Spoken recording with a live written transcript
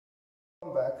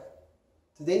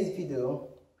Today's video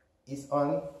is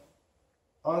on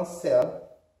cell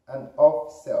and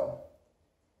off cell.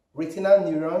 Retinal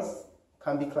neurons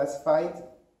can be classified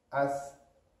as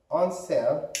on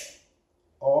cell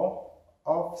or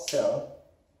off cell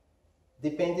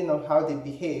depending on how they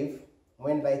behave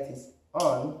when light is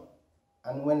on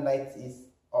and when light is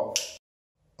off.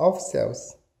 Off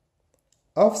cells.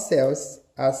 Off cells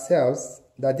are cells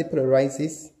that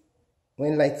depolarizes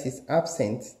when light is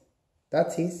absent,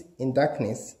 that is, in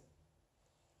darkness.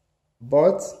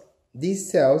 But these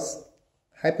cells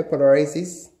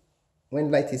hyperpolarizes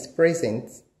when light is present,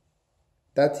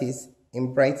 that is,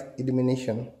 in bright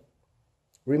illumination.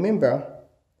 Remember,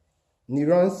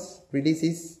 neurons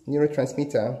releases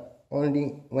neurotransmitter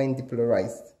only when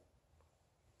depolarized.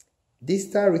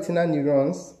 Distal retinal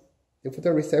neurons, the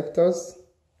photoreceptors,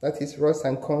 that is rods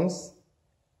and cones,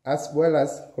 as well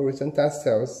as horizontal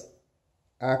cells,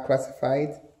 are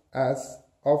classified as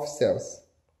off cells.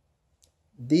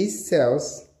 These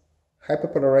cells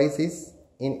hyperpolarizes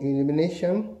in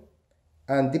illumination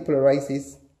and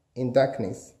depolarizes in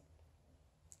darkness.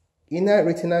 Inner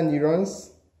retinal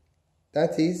neurons,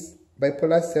 that is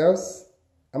bipolar cells,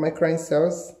 amacrine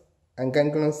cells, and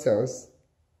ganglion cells,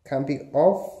 can be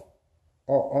off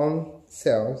or on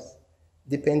cells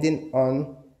depending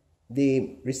on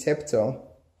the receptor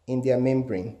in their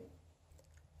membrane.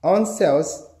 On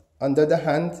cells, on the other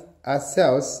hand, are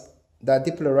cells that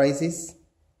depolarizes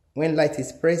when light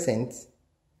is present,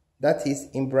 that is,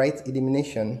 in bright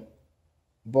illumination,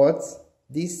 but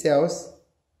these cells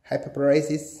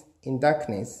hyperpolarizes in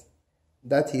darkness,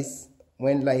 that is,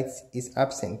 when light is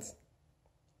absent.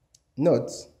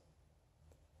 Note,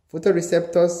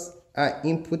 photoreceptors are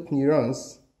input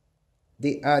neurons.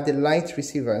 They are the light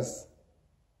receivers.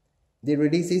 They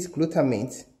releases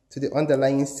glutamate to the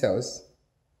underlying cells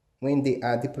when they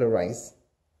are depolarized,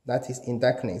 that is, in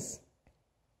darkness.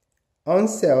 On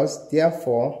cells,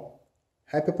 therefore,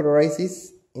 hyperpolarizes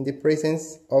in the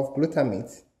presence of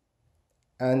glutamate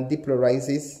and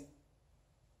depolarizes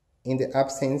in the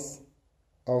absence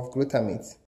of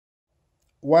glutamate.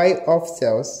 While off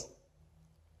cells,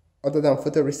 other than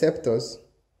photoreceptors,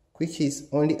 which is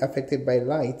only affected by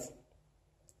light,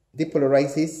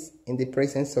 depolarizes in the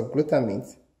presence of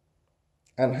glutamate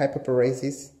and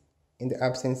hyperpolarizes in the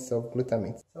absence of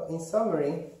glutamate. So in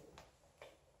summary,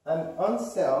 an on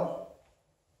cell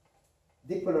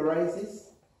depolarizes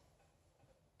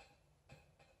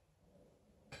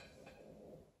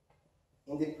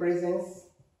in the presence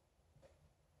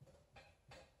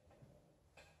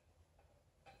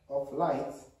of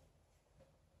light,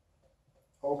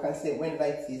 or we can say when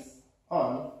light is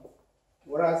on,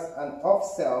 whereas an off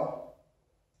cell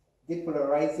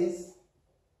depolarizes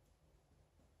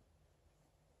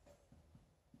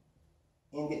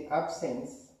in the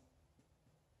absence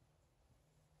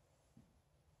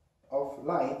of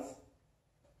light,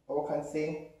 or we can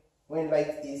say when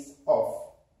light is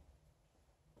off.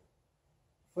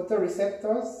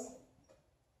 Photoreceptors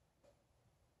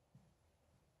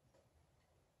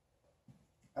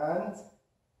and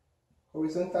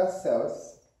horizontal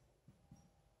cells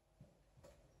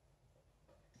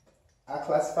are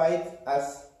classified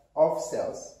as off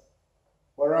cells,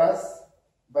 whereas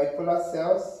bipolar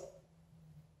cells,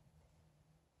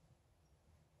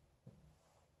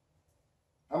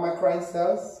 amacrine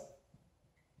cells,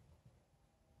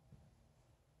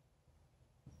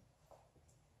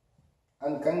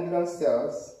 and ganglion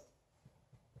cells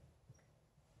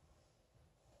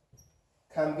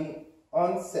can be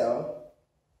on cell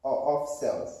or off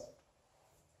cells.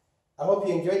 I hope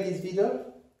you enjoyed this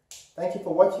video. Thank you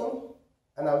for watching,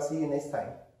 and I'll see you next time.